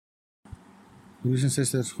Broers en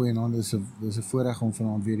susters, goeienaand, dis 'n voorreg om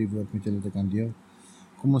vanaand weer die woord met julle te kan deel.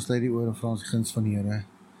 Kom ons lei die oor en vra ons die guns van die Here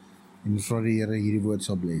en vra die Here hierdie woord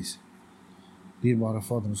sal bless. Dierbare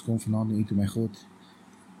Vader, ons kom vanaand na U toe, my God,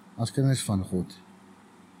 as kinders van God,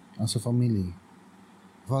 as 'n familie.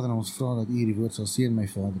 Vader, ons vra dat U hierdie woord sal seën, my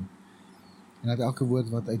Vader, en dat elke woord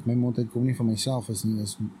wat uit my mond uitkom nie van myself is nie,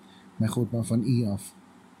 is my God, maar van U af.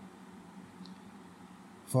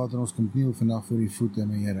 Vader, ons kom kniel vandag voor U voete,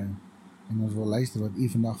 my Here, en ons wil luister wat U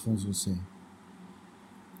vandag vir ons wil sê.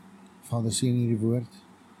 Vader, seën hierdie woord.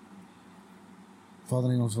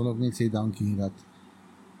 Vader, en ons wil ook net sê dankie dat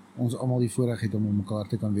ons almal die voorreg het om met mekaar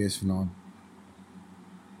te kan wees vanaand.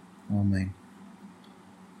 Amen.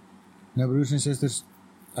 Nou broers en susters,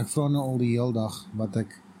 ek vra nou al die heel dag wat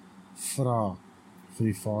ek vra vir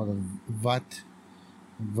die Vader, wat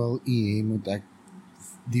wil U hê moet ek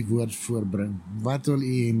die woord voorbring? Wat wil U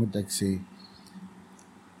hê moet ek sê?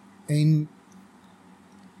 En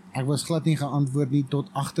ek was glad nie geantwoord nie tot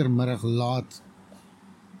agtermiddag laat,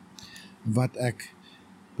 wat ek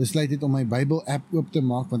besluit het om my Bybel app oop te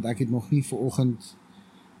maak, want ek het nog nie vanoggend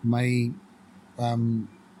my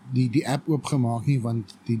die app oopgemaak nie,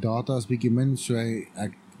 want die data is bietjie min, so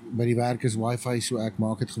ek by die werk is wifi, so ek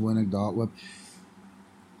maak dit gewoonlik daar oop.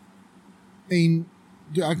 En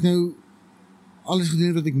toe ek nou alles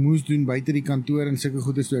gedoen wat ek moes doen buite die kantoor en sulke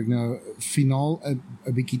goedes, toe ek nou finaal 'n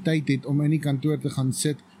bietjie tyd het om in die kantoor te gaan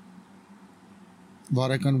sit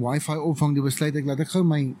waar ek kan wifi opvang, toe besluit ek laat ek gou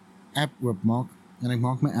my app oopmaak en ek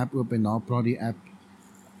maak my app oop en daar praat die app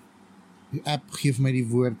gee vir my die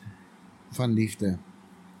woord van liefde.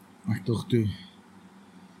 Ek tog toe,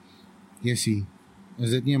 Jessie, is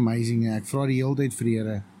dit nie amazing nie? Ek vra die hele tyd vir die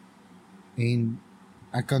Here en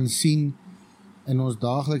ek kan sien in ons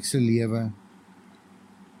daaglikse lewe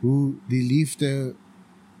hoe die liefde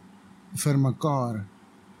vir mekaar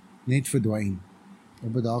net verdwyn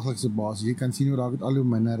op 'n daaglikse basis. Jy kan sien hoe raak dit al hoe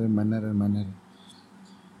minder en minder en minder.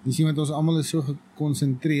 Jy sien, want ons almal is so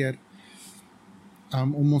gekonsentreer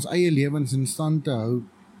om ons eie lewens in stand te hou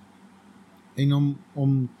en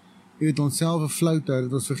om jy weet, onsself 'n flou te hou,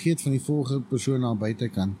 dat ons vergeet van die volgende persoon aan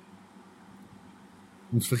buitekant.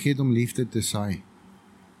 Ons vergeet om liefde te saai.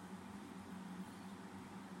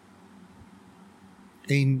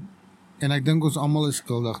 En ek dink ons almal is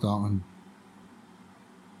skuldig daaraan.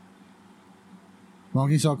 Maak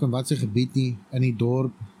nie saak in watse gebied nie, in die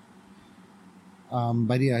dorp,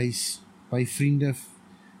 by die huis, by vriende,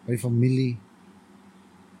 by familie.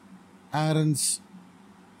 Ergens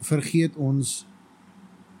vergeet ons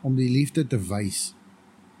om die liefde te wys.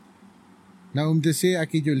 Nou om te sê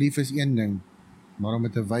ek het jou lief is een ding, maar om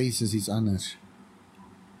dit te wys is iets anders.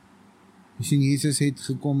 Jy sien, Jesus het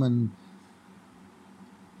gekom en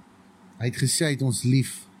hy het gesê hy het ons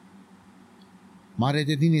lief, maar hy het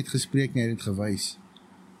dit nie net gespreek nie, hy het dit gewys.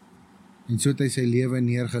 En so het hy sy lewe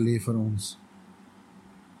neergelê vir ons.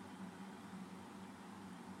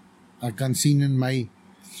 Ek kan sien in my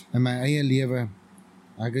eie lewe,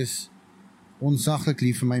 ek is onsaglik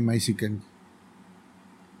lief vir my meisiekind.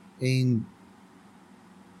 En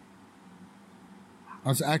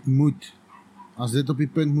as dit op die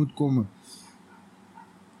punt moet kom,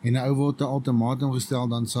 en 'n ou word 'n ultimatum gestel,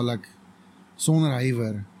 dan sal ek sonder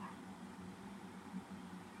huiwer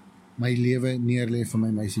my lewe neerlê vir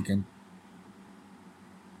my meisiekind.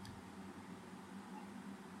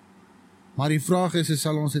 Maar die vraag is,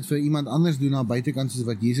 sal ons dit vir iemand anders doen aan buitekant soos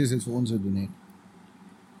wat Jesus dit vir ons gedoen het?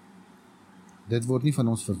 Dit word nie van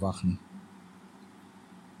ons verwag nie.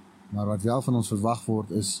 Maar wat wel van ons verwag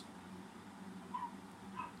word is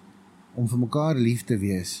om vir mekaar lief te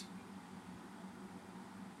wees.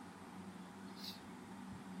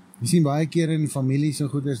 Jy sien, baie keer in families en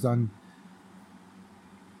goedes, dan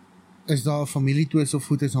is daar familietwis of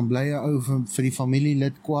goedes, dan bly 'n ou vir die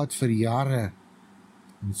familielid kwaad vir jare.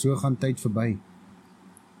 En so gaan tyd verby.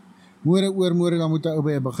 Môre, dan moet 'n ou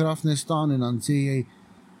by 'n begrafnis staan en dan sê jy,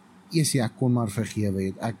 Jessie, ek kon maar vergewe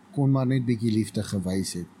het, ek kon maar net bietjie liefde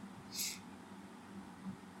gewys het.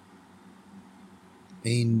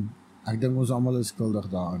 En ek dink ons almal is skuldig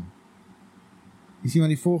daaraan. Jy sien, maar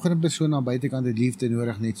die volgende persoon aan buitekant het liefde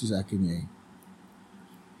nodig, net soos ek en jy.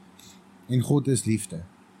 En God is liefde.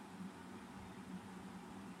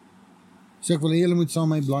 So ek wil hê julle moet saam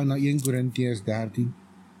my blaai na 1 Korintiërs 13.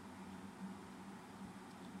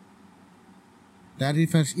 13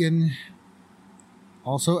 vers 1.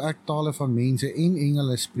 Al sou ek tale van mense en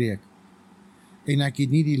engele spreek, en ek het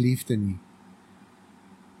nie die liefde nie,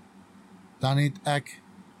 dan het ek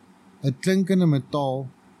 'n klinkende metaal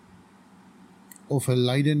of 'n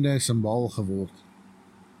lydende simbaal geword.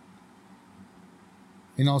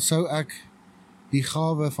 En al sou ek die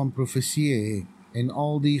gawe van profesie hê en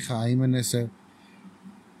al die geheimenisse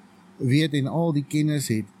weet en al die kennis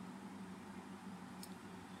het,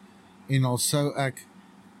 en al sou ek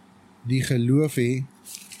die geloof hê,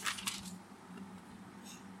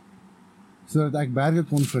 sodat ek berge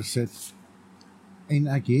kon versit, en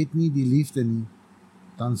ek het nie die liefde nie,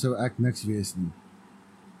 dan sou ek niks wees nie.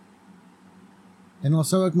 En al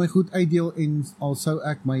sou ek my goed uitdeel, en al sou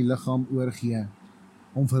ek my liggaam oorgee,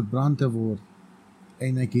 om verbrand te word,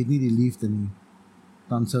 en ek het nie die liefde nie,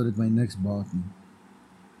 dan sou dit my niks baat nie.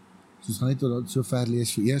 So ons gaan net tot so ver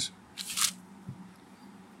lees vir eers.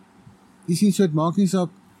 Jy sien, so het maak nie saak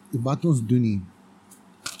wat ons doen nie.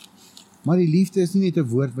 Maar die liefde is nie net 'n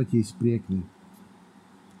woord wat jy spreek nie.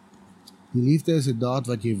 Die liefde is 'n daad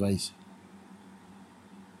wat jy wys.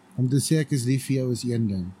 Om te sê ek is lief vir jou is een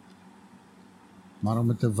ding. Maar om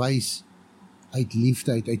dit te wys uit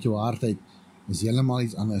liefde uit jou hart uit, is heeltemal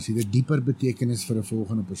iets anders. Dit het 'n dieper betekenis vir 'n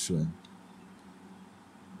volgende persoon.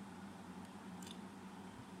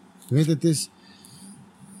 Jy weet, dit is,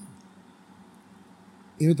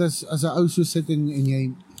 jy weet, as 'n ou so sit en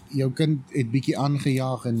jou kind het bietjie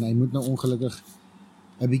aangejaag en hy moet nou ongelukkig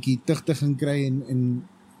 'n bietjie tigtiging kry en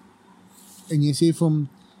jy sê vir hom,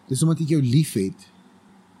 dis omdat ek jou lief het.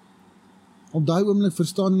 Op daai oomblik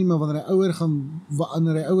verstaan nie, maar wanneer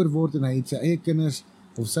hy ouer word en hy het sy eie kinders,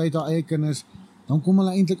 of sy het haar eie kinders, dan kom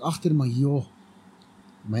hulle eintlik agter, maar joh,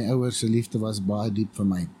 my ouers se liefde was baie diep vir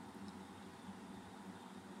my.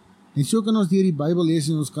 En so kan ons deur die Bybel lees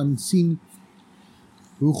en ons kan sien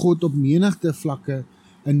hoe God op menigte vlakke,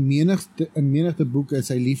 in menigte boeke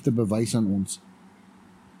sy liefde bewys aan ons.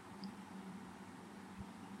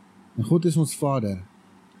 En God is ons Vader.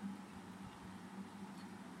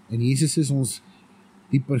 En Jesus is ons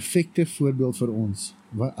die perfekte voorbeeld vir ons,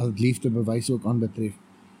 wat liefde bewys ook aanbetref.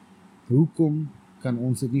 Hoekom kan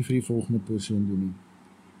ons dit nie vir die volgende persoon doen nie?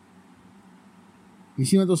 Jy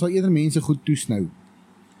sien, want ons sal eerder mense goed toesnou,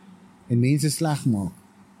 en mense sleg maak,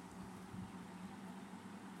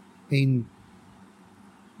 en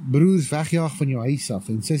broers wegjaag van jou huis af,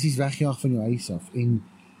 en sissies wegjaag van jou huis af, en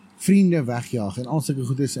vriende wegjaag, en al sulke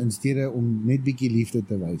goedes in steede om net bietjie liefde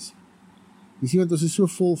te wys. Jy sien, want ons is so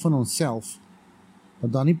vol van onsself,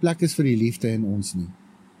 dat daar nie plek is vir die liefde in ons nie.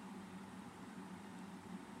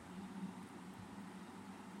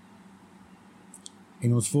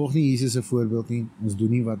 En ons volg nie Jesus se voorbeeld nie, ons doen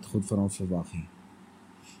nie wat God van ons verwag nie.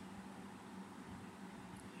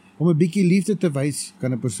 Om 'n bietjie liefde te wys,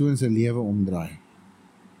 kan 'n persoon se lewe omdraai.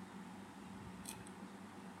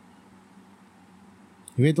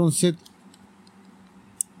 Jy weet, ons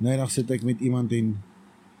nou sit ek met iemand en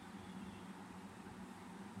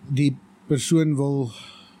die persoon wil,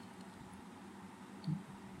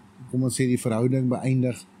 kom ons sê, die verhouding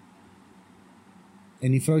beëindig,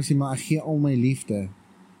 en die vrou sê, maar ek gee al my liefde,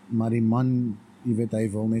 maar die man, jy weet, hy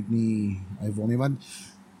wil nie, want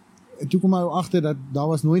toe kom hy agter dat daar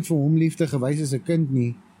was nooit vir hom liefde gewys as 'n kind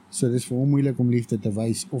nie, so dis vir hom moeilik om liefde te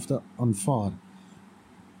wys of te aanvaar.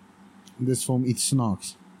 Dis vir hom iets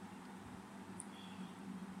snaaks.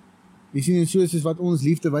 Jy sien, en soos wat ons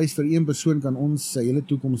liefde wys vir een persoon, kan ons sy hele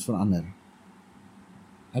toekoms verander.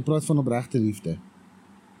 Ek praat van opregte liefde.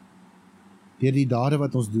 Deur die dade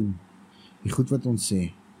wat ons doen, die goed wat ons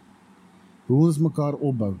sê, hoe ons mekaar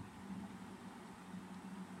opbou,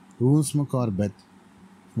 hoe ons mekaar bid,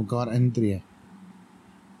 mekaar intree.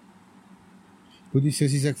 Boetie,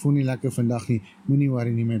 sissies, ek voel nie lekker vandag nie, moenie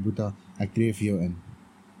worry nie my boeta, ek tree vir jou in.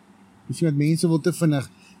 Jy sien, wat mense wil te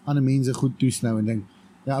vinnig aan die mense goed toesnou en dink,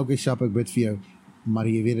 ja, okay, Shap, ek bid vir jou, maar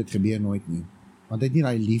jy weet, dit gebeur nooit nie. Want hy het nie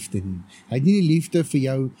die liefde nie. Hy het nie die liefde vir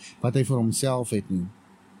jou wat hy vir homself het nie.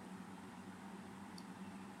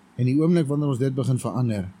 En die oomblik wanneer ons dit begin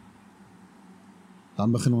verander,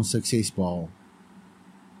 dan begin ons sukses behaal.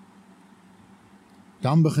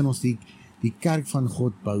 Dan begin ons die kerk van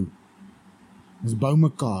God bou. Ons bou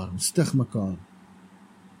mekaar, ons stig mekaar.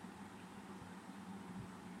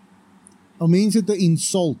 Om mense te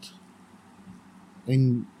insult,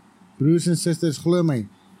 en broers en susters, glo my,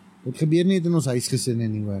 dit gebeur nie in ons huisgesinne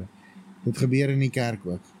nie, hoor. Dit gebeur in die kerk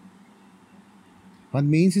ook. Want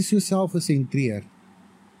mense is so selfgesentreerd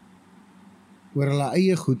oor hulle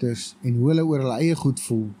eie goeders en hoe hulle oor hulle eie goed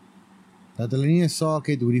voel, dat hulle nie 'n saak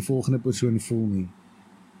het hoe die volgende persoon voel nie.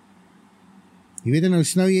 Jy weet, nou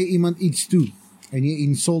snou jy iemand iets toe en jy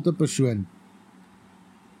insult 'n persoon.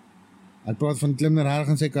 Ek praat van klim reg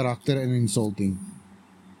in sy karakter in insulting.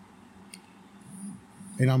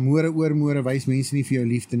 En dan môre wys mense nie vir jou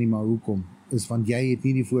liefde nie, maar hoekom? Is want jy het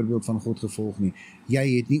nie die voorbeeld van God gevolg nie.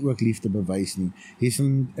 Jy het nie ook liefde bewys nie. Jy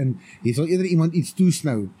sal eerder iemand iets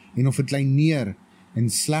toesnou en of dit kleineer en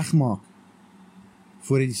sleg maak,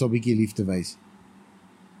 voordat jy sal bietjie liefde wys.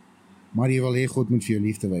 Maar jy wil hê God moet vir jou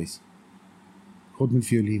liefde wys. God moet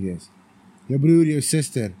vir jou lief wees. Jou broer, jou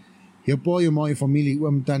suster, jou pa, jou ma, jou familie,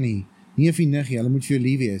 oom, tannie, neef en niggie, hulle moet vir jou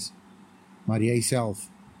lief wees. Maar jy self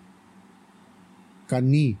kan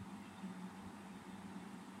nie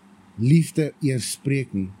liefde eers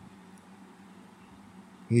spreek nie.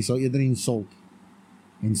 Jy sal eerder insult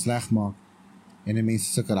en sleg maak en 'n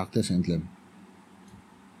mens se karakters inklim.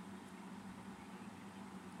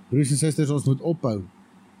 Broers en susters, ons moet ophou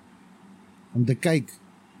om te kyk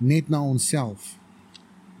net na onsself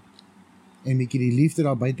en bietjie die liefde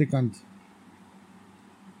daar buitekant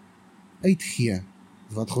uitgee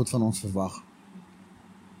wat God van ons verwag.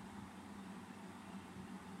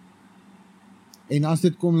 En as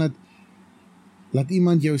dit kom laat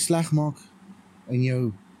iemand jou sleg maak en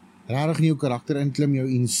jou regtig in jou karakter inklim, jou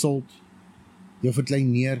insult, jou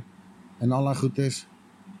verklein neer en al daai goeders,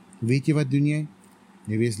 weet jy wat doen jy?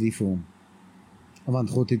 Jy wees lief vir hom. Want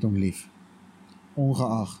God het hom lief.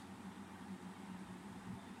 Ongeag.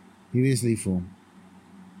 Jy wees lief vir hom.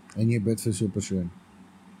 En jy bid vir so 'n persoon.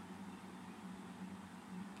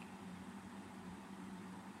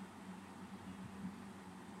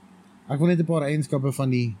 Ek wil net 'n paar eienskappe van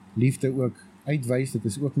die liefde ook uitwys. Dit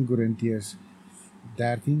is ook in Korintiërs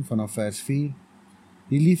 13 vanaf vers 4.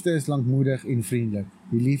 Die liefde is lankmoedig en vriendelik.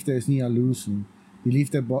 Die liefde is nie jaloers nie. Die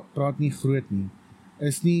liefde praat nie groot nie.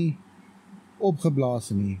 Is nie opgeblaas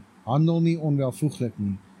nie. Handel nie onwelvoeglik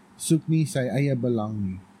nie. Soek nie sy eie belang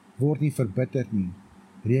nie. Word nie verbitterd nie.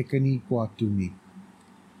 Reken nie kwaad toe nie.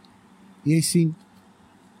 Jy sien,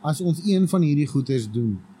 as ons een van hierdie goeders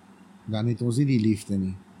doen, dan het ons nie die liefde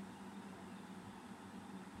nie.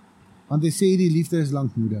 Want hy sê die liefde is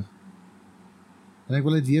lankmoedig. En ek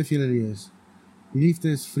wil dit weer vir julle lees. Die liefde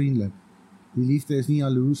is vriendelik. Die liefde is nie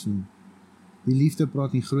jaloers nie. Die liefde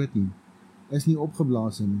praat nie groot nie. Is nie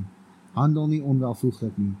opgeblaas nie. Handel nie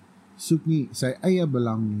onwelvoeglik nie. Soek nie sy eie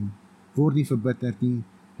belang nie. Word nie verbitterd nie.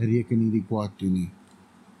 Reken nie die kwaad toe nie.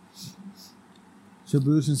 So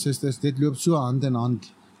broers en susters, dit loop so hand in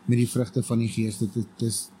hand met die vrugte van die Gees. Dit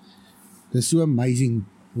is so amazing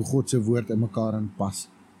hoe God se woord in mekaar inpas.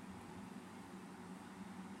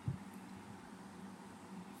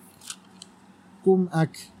 Kom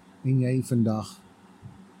ek en jy vandag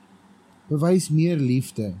bewys meer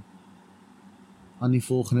liefde aan die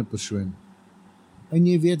volgende persoon. En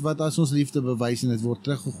jy weet wat, as ons liefde bewys en dit word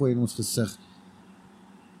teruggegooi in ons gesig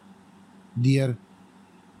deur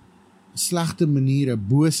slegte maniere,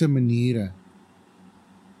 bose maniere.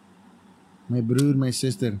 My broer, my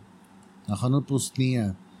suster, dan gaan op ons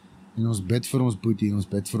knieë en ons bid vir ons boetie en ons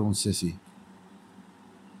bid vir ons sussie.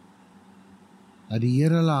 Dat die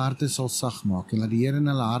Here hulle harte sal sag maak en dat die Here in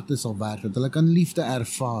hulle harte sal werk, dat hulle kan liefde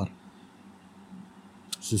ervaar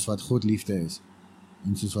soos wat God liefde is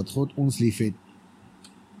en soos wat God ons lief het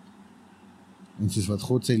en soos wat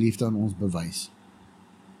God sy liefde aan ons bewys.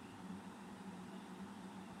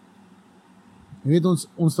 Jy weet,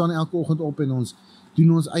 ons staan elke oggend op en ons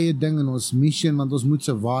doen ons eie ding en ons mission, want ons moet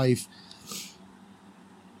survive.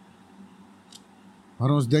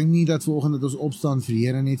 Maar ons dink nie dat vanoggend dat ons opstaan vir die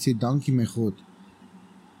Here net sê, dankie my God,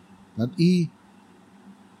 dat U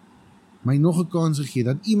my nog 'n kans gegee,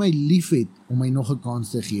 dat U my lief het om my nog 'n kans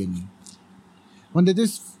te gee nie. Want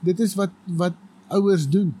dit is wat ouers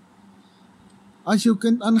doen. As jou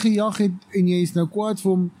kind aangejaag het en jy is nou kwaad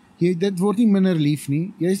vir hom, dit word nie minder lief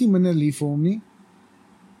nie, jy is nie minder lief vir hom nie.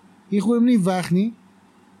 Jy gooi hom nie weg nie.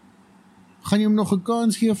 Gaan jy hom nog 'n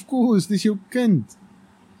kans gee? Of course, dis jou kind.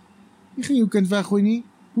 Jy gaan jou kind weggooi nie.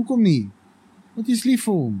 Hoekom nie? Want jy is lief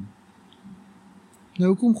vir hom. Nou,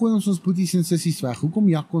 hoekom gooi ons boeties en sissies weg? Hoekom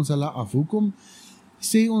jak ons hulle af? Hoekom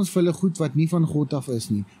sê ons vir hulle goed wat nie van God af is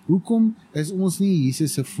nie? Hoekom is ons nie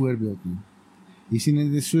Jesus se voorbeeld nie? Jy sien,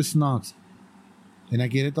 dit is so snaaks. En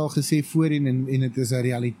ek het dit al gesê voorheen en dit is 'n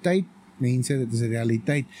realiteit, mense, dit is 'n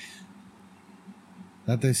realiteit.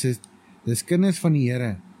 Dat dis kinders van die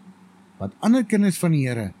Here wat ander kinders van die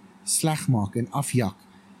Here sleg maak en afjak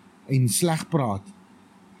en sleg praat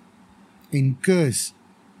en kus.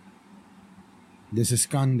 Dis 'n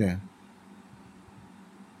skande.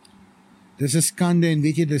 Dis 'n skande en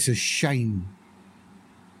weet jy, dis 'n shame.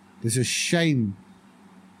 Dis 'n shame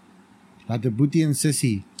dat 'n boetie en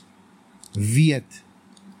sussie weet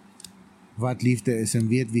wat liefde is en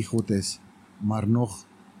weet wie God is, maar nog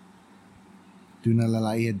doen hulle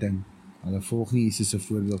eie ding. Hulle volg nie Jesus se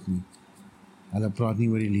voorbeeld nie. Hulle praat nie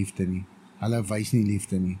oor die liefde nie. Hulle wys nie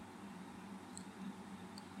liefde nie.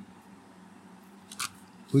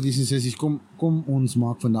 Boeties en sissies, kom ons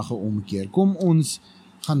maak vandag 'n omkeer. Kom ons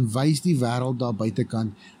gaan wys die wêreld daar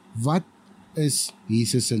buitekant, wat is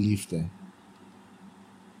Jesus se liefde?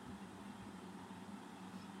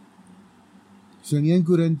 So in 1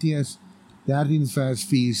 Korintiërs 13 vers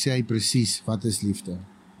 4 sê hy presies wat is liefde.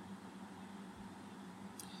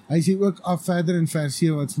 Hy sê ook af verder in vers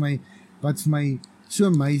 7 wat vir my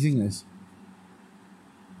so amazing is.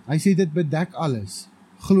 Hy sê dit bedek alles,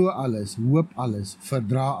 glo alles, hoop alles,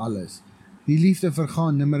 verdra alles. Die liefde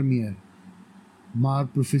vergaan nimmer meer,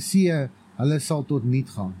 maar profeseë, hulle sal tot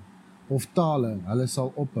niet gaan. Of tale, hulle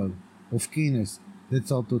sal ophou. Of kennis, dit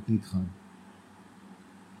sal tot niet gaan.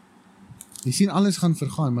 Jy sien, alles gaan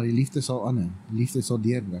vergaan, maar die liefde sal aanhou. Die liefde sal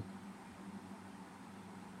deurdruk.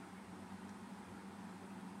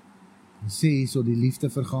 Hy sê hierso, die liefde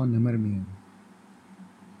vergaan nimmer meer.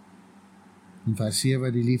 In vers 7,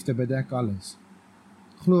 die liefde bedek alles,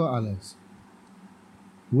 glo alles,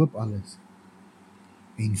 hoop alles,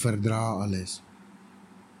 en verdra alles.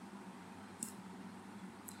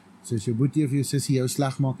 So as jou boetie of jou sussie jou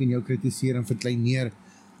sleg maak en jou kritiseer en verklein neer,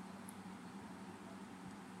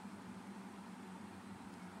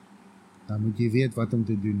 dan moet jy weet wat om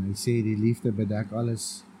te doen. Hy sê die liefde bedek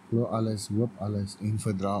alles, glo alles, hoop alles en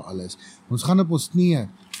verdra alles. Ons gaan op ons knieë,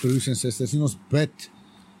 broers en susters, en ons bid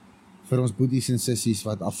vir ons boeties en sissies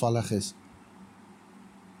wat afvallig is.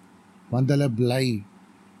 Want hulle bly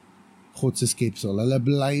God se skepsel. Hulle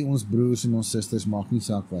bly ons broers en ons susters, maak nie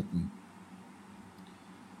saak wat nie.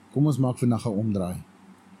 Kom ons maak vandag 'n omdraai.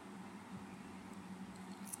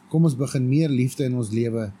 Kom ons begin meer liefde in ons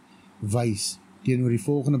lewe wys teenoor die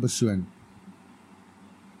volgende persoon,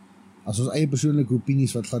 as ons eie persoonlike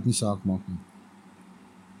opinies wat glad nie saak maak nie.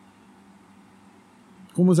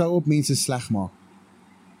 Kom ons hou op mense sleg maak.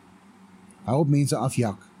 Hou op mense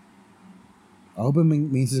afjak. Hou op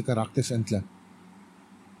mense se karakters inklik.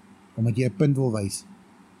 Omdat jy 'n punt wil wys.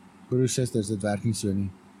 Broers en susters, dit werk nie so nie.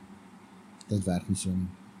 Dit werk nie so nie.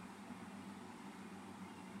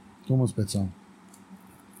 Kom ons bid saam.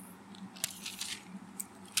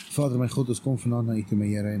 Vader, my God, ons kom vanaand na U toe, my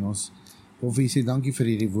Here, en ons wil vir U sê dankie vir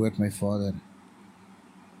hierdie woord, my Vader.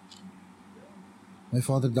 My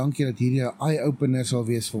Vader, dankie dat hierdie 'n eye-opener sal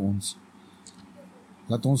wees vir ons.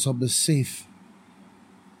 Dat ons sal besef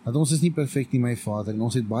dat ons is nie perfek nie, my Vader, en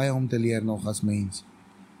ons het baie om te leer nog as mens.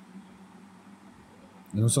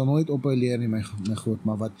 En ons sal nooit ophou leer nie, my God,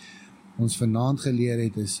 maar wat ons vanaand geleer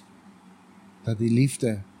het is dat die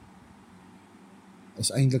liefde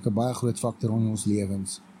is eintlik 'n baie groot faktor in ons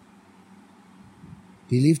lewens.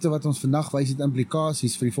 Die liefde wat ons vandag wys het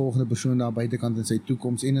implikasies vir die volgende persoon daar buitekant in sy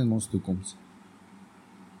toekoms en in ons toekoms.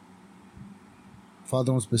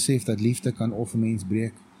 Vader, ons besef dat liefde kan of 'n mens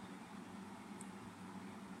breek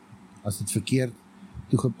as dit verkeerd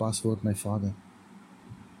toegepas word, my Vader.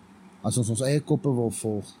 As ons eie koppe wil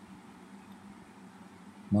volg,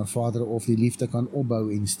 maar Vader, of die liefde kan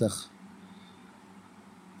opbou en stig.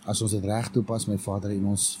 As ons dit reg toepas, my Vader, en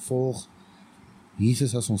ons volg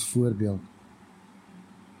Jesus as ons voorbeeld.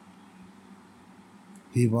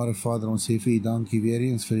 Dierbare Vader, ons sê vir U dankie weer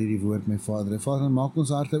eens vir hierdie woord, my Vader. Vader, maak ons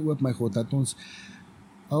harte oop, my God, dat ons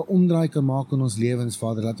 'n omdraai kan maak in ons lewens,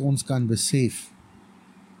 Vader, dat ons kan besef,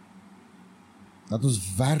 dat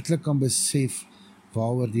ons werklik kan besef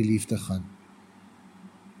waaroor die liefde gaan.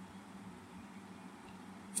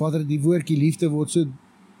 Vader, die woordjie liefde word so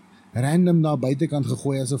random daar buitekant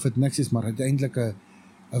gegooi asof dit niks is, maar uiteindelik 'n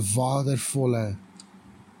waardevolle,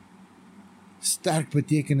 sterk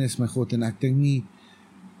betekenis, my God, en ek dink nie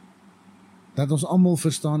dat ons almal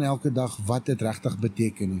verstaan elke dag wat dit regtig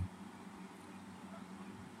beteken nie.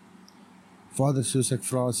 Vader, soos ek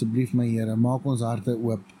vra, asseblief my Here, maak ons harte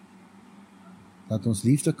oop, dat ons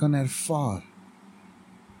liefde kan ervaar,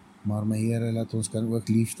 maar my Here, laat ons kan ook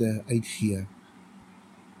liefde uitgee,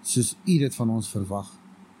 soos U dit van ons verwag.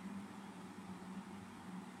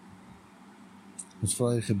 Ons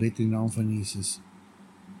vra die gebed in die naam van Jesus.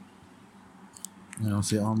 En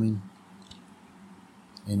ons sê amen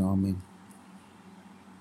en amen.